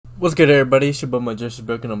What's good, everybody? It's your boy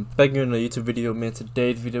MyJoysticksBroke, and I'm back here in a YouTube video, man.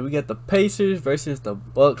 Today's video, we got the Pacers versus the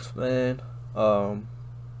Bucks, man. I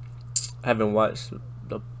haven't watched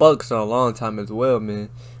the Bucks in a long time as well,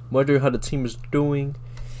 man. Wondering how the team is doing.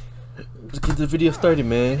 Let's get the video started,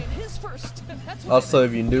 man. Also,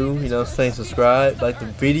 if you're new, you know, saying subscribe, like the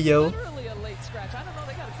video.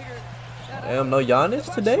 Damn, no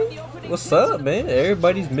Giannis today? What's up, man?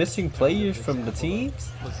 Everybody's missing players from the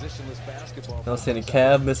teams. I'm saying the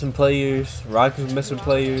Cavs missing players, Rockets missing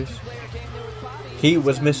players, Heat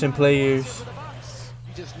was missing players.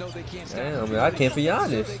 Damn, man, I can't for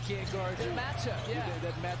Giannis.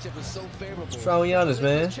 What's wrong with Giannis,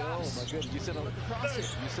 man?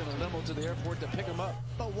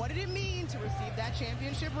 But what did it mean to receive that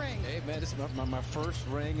championship ring? Hey, man, this is my first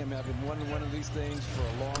ring. I mean, I've been wanting one of these things for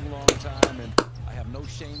a long time, and I have no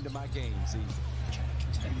shame to my game. See,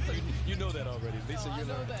 you know that already, Lisa.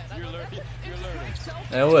 You're learning.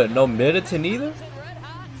 And what? No Middleton either?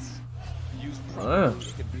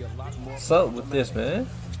 What's up with this, man?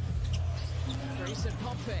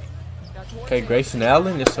 Okay, Grayson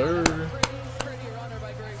Allen, yes sir. But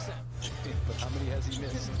how many has he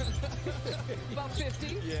missed? About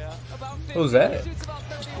 50. Yeah. About 50. Who's that?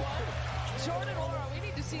 We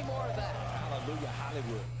need to see more of that. Hallelujah,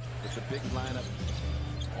 Hollywood. It's a big lineup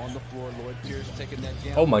on the floor. Lloyd Pierce taking that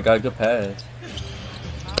game. Oh my God, good pass.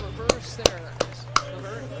 Reverse there.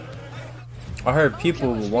 I heard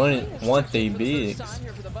people want they bigs,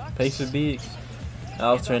 Pacer bigs.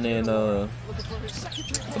 I was turning in the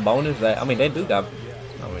bonus. That I mean, they do got.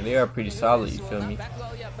 I mean, they are pretty solid. You feel me?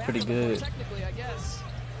 Pretty good.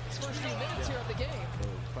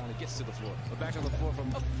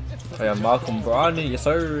 Oh yeah, Malcolm Brogdon, yes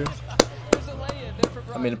sir.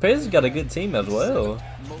 I mean, the Pacers got a good team as well.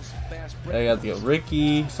 They got the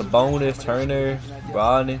Ricky, Sabonis, Turner,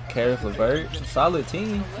 Brogdon, Caris LeVert. Solid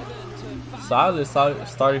team. Solid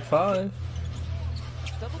starting five.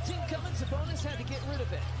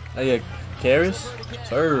 Oh yeah, Caris,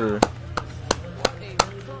 sir.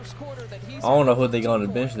 I don't know who they got on the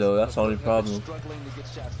bench though. That's the only problem.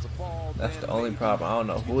 That's the only problem. I don't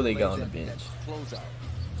know who they got on the bench.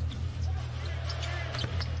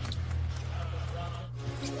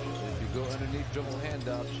 Go underneath dribble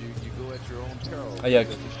handouts, you go at your own peril. Oh yeah,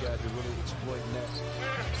 these guys are really exploiting that.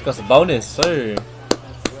 it's got some bonus, sir.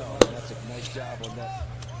 Well, that's a nice job on that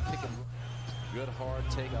pick and good hard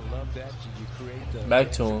take. I love that. You create the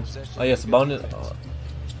Back to him. Oh yes, bonus.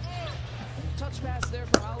 Touch pass there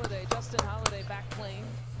for Holiday. Justin Holiday back playing.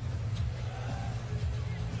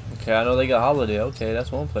 Okay, I know they got Holiday. Okay,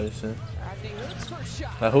 that's one person.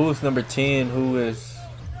 Now who's number 10? Who is?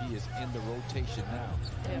 He is in the rotation now.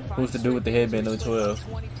 Who's the dude with the headband, number 12?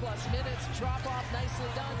 20 plus minutes, drop off nicely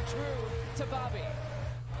done. Jrue to Bobby.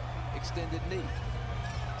 Extended knee.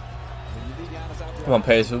 Come on,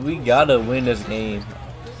 Pacers, we gotta win this game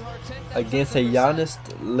against a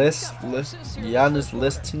Giannis-less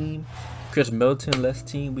team, Chris Middleton-less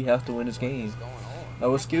team. We have to win this game.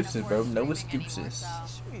 No excuses, bro. No excuses.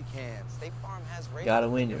 Gotta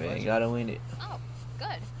win it, man. Gotta win it. Oh,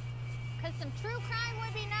 good. Because some true crime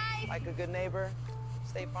would be nice. Like a good neighbor,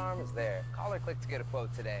 State Farm is there. Call or click to get a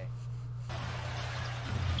quote today.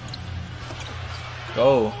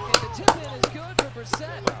 Go. And the tip in is good for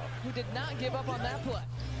Brissett, who did not give up on that play.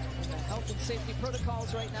 Health and safety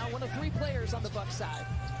protocols right now. One of 3 players on the Bucks side.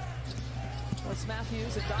 Wes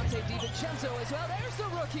Matthews and Dante DiVincenzo as well. There's the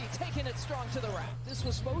rookie taking it strong to the rack. This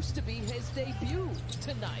was supposed to be his debut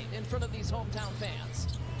tonight in front of these hometown fans.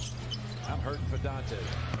 I'm hurting for Dante.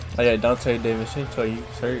 Oh yeah, Dante DiVincenzo, you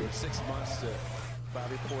hurt. 6 months to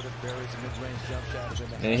Bobby Porter buries a mid-range jump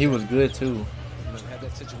shot. And he was good too. Had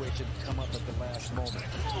that situation come up at the last moment.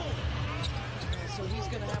 So he's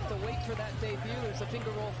going to have to wait for that debut. There's a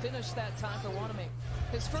finger roll finish that time for Wanamaker.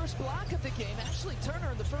 His first block of the game. Actually,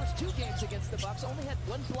 Turner in the first 2 games against the Bucks only had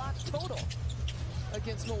 1 block total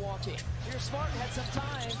against Milwaukee. Here, Smart had some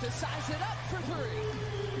time to size it up for 3.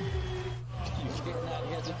 You cannot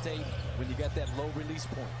hesitate when you got that low release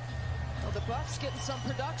point. Well, the Bucks getting some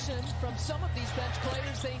production from some of these bench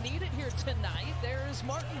players. They need it here tonight. There is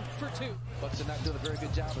Martin for 2. Bucks are not doing a very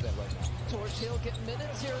good job of that right now. George Hill getting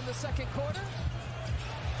minutes here in the second quarter.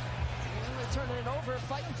 And they're turning it over,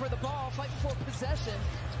 fighting for the ball, fighting for possession.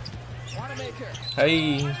 Wanamaker.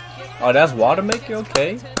 Hey. Oh, that's Wanamaker?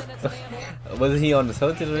 Okay. Wasn't he on the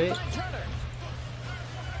Celtics, right?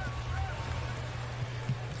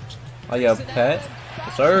 Oh yeah, Pat.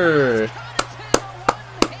 Sir.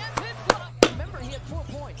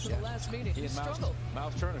 He and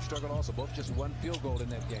Miles Turner struggled also. Both just 1 field goal in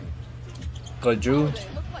that game. But Jrue,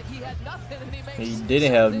 he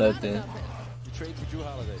didn't have nothing. trade for Jrue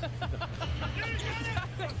Holiday.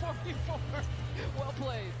 44. Well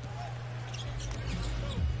played.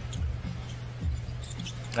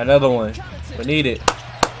 Another one. We need it.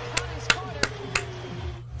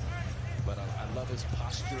 But I love his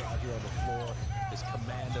posture out here on the floor, his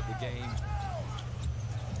command of the game.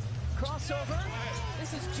 Crossover.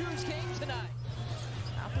 This is Jrue's game tonight.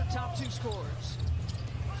 Out their top 2 scorers.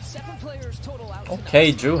 7 players total out tonight.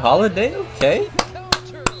 Okay, Jrue Holiday. Okay.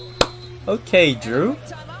 Okay, Jrue.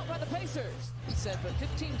 Timeout by the Pacers. He said, but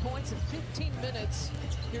 15 points in 15 minutes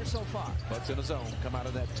here so far. Bucks in the zone. Come out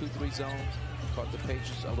of that 2-3 zone. Caught the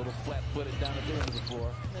Pacers a little flat-footed down at the end of the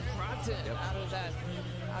floor. And Brogdon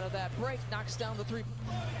out of that break knocks down the 3.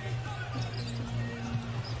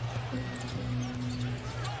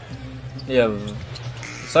 Yeah,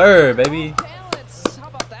 sir, baby. Balance. How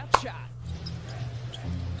about that shot?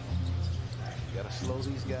 You gotta slow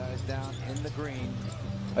these guys down in the green.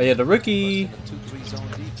 Oh yeah, the rookie. 2-3 zone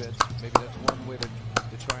defense. Maybe that's one way to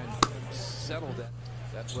try and settle that.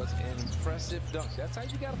 That was an impressive dunk. That's how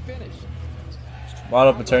you gotta finish. Wide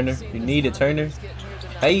open Turner. You need it, Turner.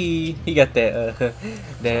 Hey, he got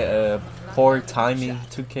that poor timing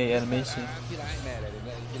 2K animation. I ain't mad at him.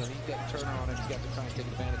 He's got Turner on him. He's got to try and take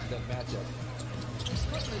advantage of that matchup.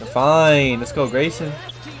 Fine, let's go, Grayson.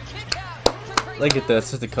 Look at the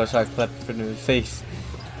assistant coach I clapped for his face.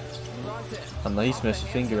 I know he smashed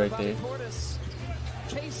your finger right there.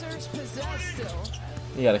 Pacers possess still.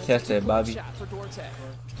 You gotta catch that, Bobby. Shot for Duarte.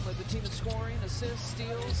 Led the team in scoring, assists,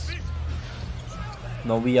 steals.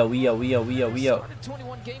 No, we out. Started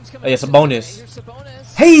 21 games coming Oh, yeah, it's a into bonus. today. Here's the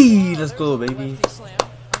bonus. Hey, let's go, baby. Lefty slam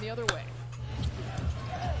on the other way.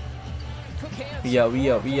 Cook hands. We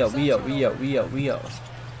out.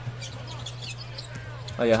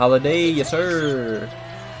 Oh yeah, Holiday, yes sir.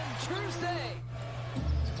 Tuesday.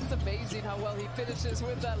 It's amazing how well he finishes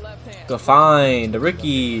with that left hand. Go find the rookie.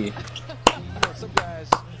 You know, some guys,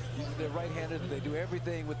 they're right-handed. They do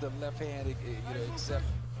everything with the left hand, except.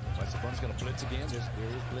 Sabonis going to blitz again. There is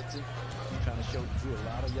blitzing. Trying to show Jrue a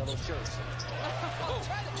lot of yellow shirts.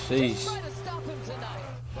 Sheesh. Trying to stop him tonight.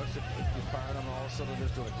 Bucks are firing on all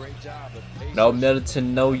cylinders, doing a great job. No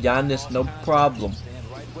Middleton, no Giannis, no problem. Stand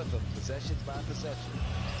right with them, possession by possession.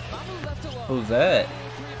 Mamu left alone. Who's that?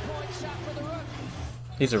 Three-point shot for the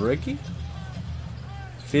rookie. He's a rookie?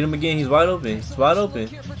 Feed him again, he's wide open. He's wide open.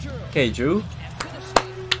 Okay, Jrue.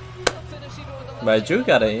 But Jrue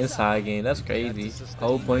got an inside game. That's crazy.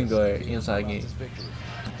 Whole point guard inside game.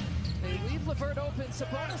 They leave LeVert open.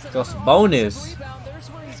 Sabonis Go bonus. rebound. There's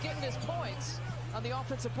where he's getting his points on the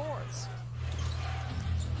offensive boards.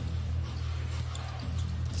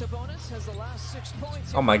 Sabonis has the last 6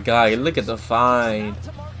 points. Oh my god, look at the find.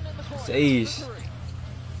 Jeez.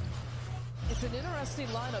 It's an interesting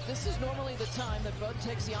lineup. This is normally the time that Bud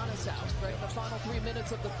takes Giannis out, right? In the final 3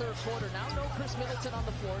 minutes of the third quarter. Now no Chris Middleton on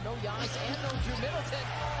the floor, no Giannis and no Jrue Middleton.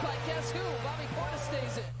 But guess who? Bobby Portis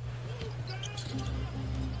stays in.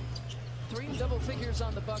 3 double figures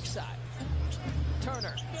on the Bucks side.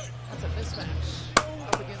 Turner, that's a mismatch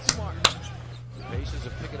up against Smart. The Pacers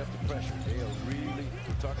are picking up the pressure. They are really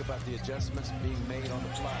talking about the adjustments being made on the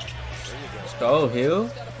fly. There you go. Let's go, Hill.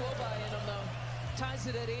 Got a blow by in him though. Ties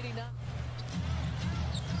it at 89.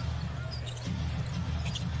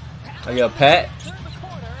 I got Pat. Turn the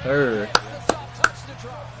corner. Her. The soft touch to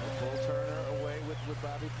drop. Pull Turner away with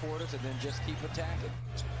Bobby Portis and then just keep attacking.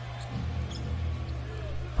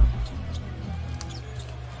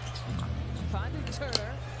 Finding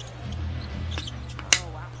Turner. Oh,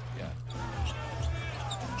 wow. Yeah.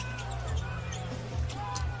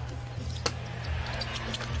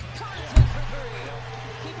 Content for 3.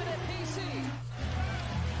 Keep it at PC.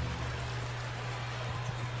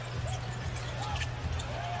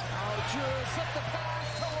 Oh, Jrue slipped the pass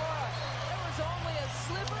to Wara. There was only a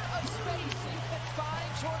sliver of space. He could find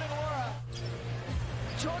Jordan Wara.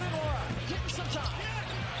 Jordan Wara getting some time.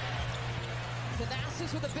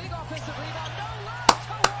 Thanasis with a big offensive rebound. No love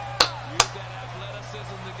to Wara. Use that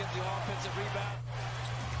athleticism to get the offensive rebound.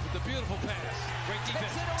 With the beautiful pass. Great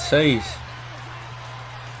defense. Jeez.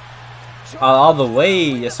 All the way,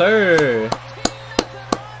 yes sir.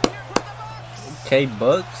 Okay,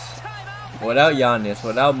 Bucks. Without Giannis,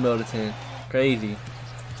 without Middleton. Crazy.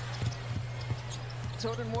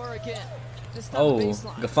 Jordan Wara again. This time the Oh,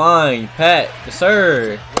 baseline. good find. Pat, yes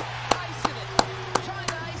sir. Icing it. Trying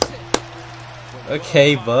to ice it.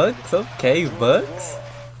 Okay, Bucks. Okay, Bucks.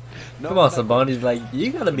 Come on, Sabonis. Like,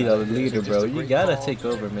 you gotta be the leader, bro. You gotta take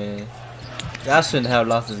over, man. Y'all shouldn't have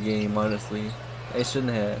lost this game, honestly. They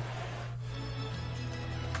shouldn't have.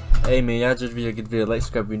 Hey, man, y'all just video, get the video, like,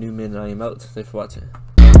 subscribe, if you're new, man, and I am out. Thanks for watching.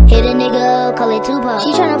 Hit a nigga up, call it Tupac.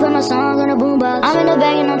 She tryna put my song on a boombox. I'm in the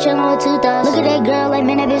bag and I'm chillin' with 2 thoughts. Look at that girl, like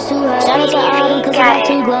man, that bitch too hot. Shout out to Autumn, cause I got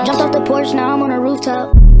 2 glocks. Jumped off the porch, now I'm on a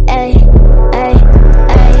rooftop. Ayy.